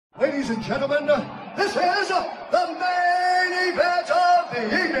ladies and gentlemen, this is the main event of the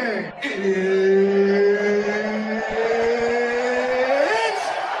evening. It's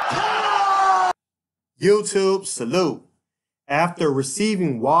time! YouTube, salute. After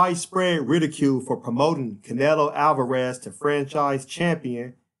receiving widespread ridicule for promoting Canelo Alvarez to franchise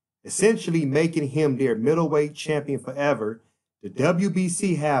champion, essentially making him their middleweight champion forever, the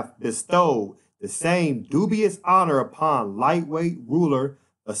WBC have bestowed the same dubious honor upon lightweight ruler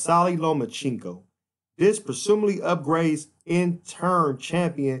Vasiliy Lomachenko. This presumably upgrades in-turn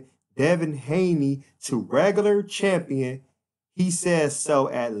champion Devin Haney to regular champion. He says so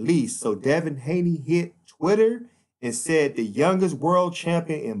at least. So Devin Haney hit Twitter and said the youngest world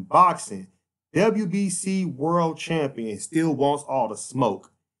champion in boxing, WBC world champion, still wants all the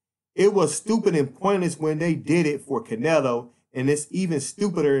smoke. It was stupid and pointless when they did it for Canelo, and it's even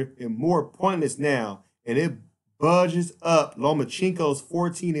stupider and more pointless now. And it budges up Lomachenko's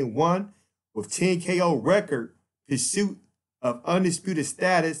 14-1 with 10 KO record, pursuit of undisputed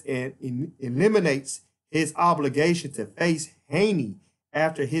status, and eliminates his obligation to face Haney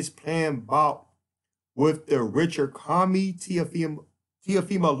after his planned bout with the Richard Kami Teofimo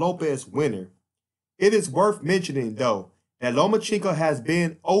Lopez winner. It is worth mentioning, though, that Lomachenko has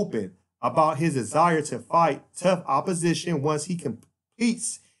been open about his desire to fight tough opposition once he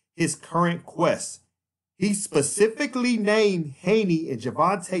completes his current quest. He specifically named Haney and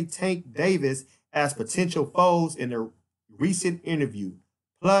Gervonta Tank Davis as potential foes in a recent interview.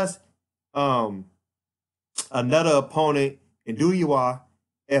 Plus, another opponent in Ntonni,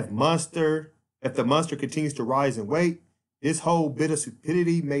 if the monster continues to rise in weight, this whole bit of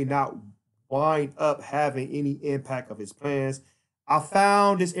stupidity may not wind up having any impact of his plans. I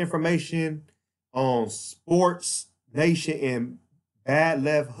found this information on Sports Nation and Bad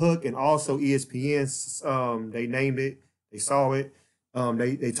Left Hook and also ESPN. They named it. They saw it.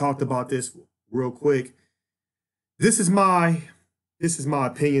 They talked about this real quick. This is my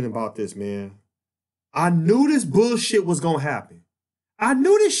opinion about this, man. I knew this bullshit was gonna happen. I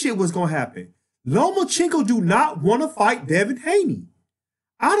knew this shit was gonna happen. Lomachenko do not want to fight Devin Haney.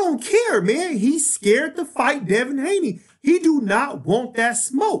 I don't care, man. He's scared to fight Devin Haney. He do not want that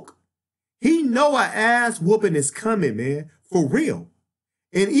smoke. He know a ass whooping is coming, man, for real.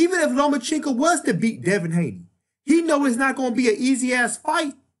 And even if Lomachenko was to beat Devin Haney, he know it's not going to be an easy-ass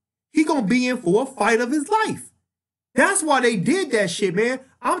fight. He going to be in for a fight of his life. That's why they did that shit, man.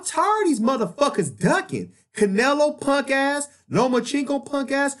 I'm tired of these motherfuckers ducking. Canelo punk ass, Lomachenko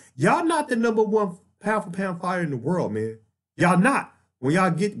punk ass. Y'all not the #1 pound-for-pound fighter in the world, man. Y'all not. When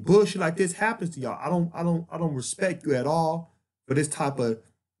y'all get bullshit like this happens to y'all, I don't respect you at all for this type of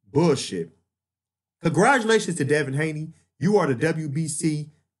bullshit. Congratulations to Devin Haney. You are the WBC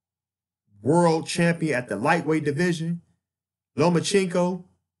world champion at the lightweight division. Lomachenko,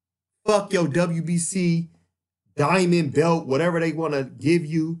 fuck your WBC diamond belt, whatever they want to give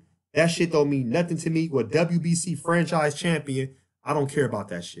you. That shit don't mean nothing to me. With WBC franchise champion, I don't care about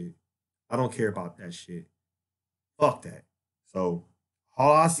that shit. I don't care about that shit. Fuck that. So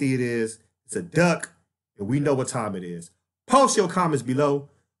all I see it is, it's a duck, and we know what time it is. Post your comments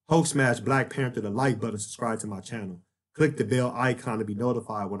below. Hope smash Black Panther, the like button, subscribe to my channel. Click the bell icon to be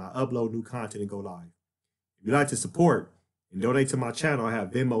notified when I upload new content and go live. If you'd like to support and donate to my channel, I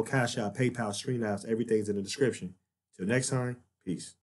have Venmo, CashApp, PayPal, StreamYards, everything's in the description. Till next time, peace.